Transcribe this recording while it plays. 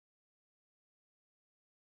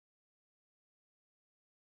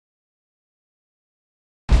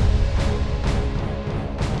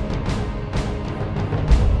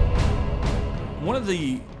of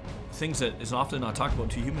the things that is often not talked about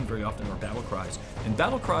to human very often are battle cries. And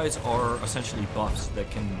battle cries are essentially buffs that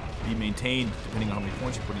can be maintained, depending on how many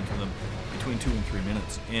points you put into them, between 2 and 3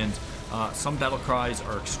 minutes. And some battle cries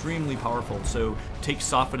are extremely powerful. So take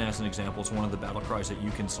Soften as an example. It's one of the battle cries that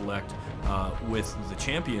you can select with the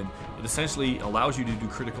champion. It essentially allows you to do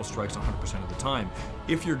critical strikes 100% of the time.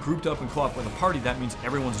 If you're grouped up and co-op with a party, that means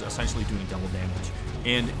everyone's essentially doing double damage.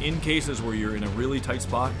 And in cases where you're in a really tight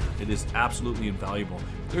spot, it is absolutely invaluable.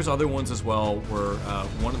 There's other ones as well where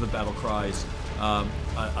one of the battle cries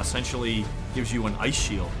essentially gives you an ice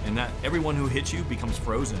shield, and that everyone who hits you becomes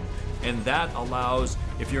frozen. And that allows,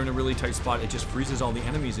 if you're in a really tight spot, it just freezes all the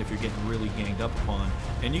enemies if you're getting really ganged up upon.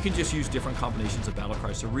 And you can just use different combinations of battle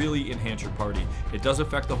cries to really enhance your party. It does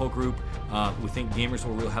affect the whole group. We think gamers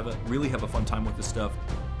will really have a fun time with this stuff.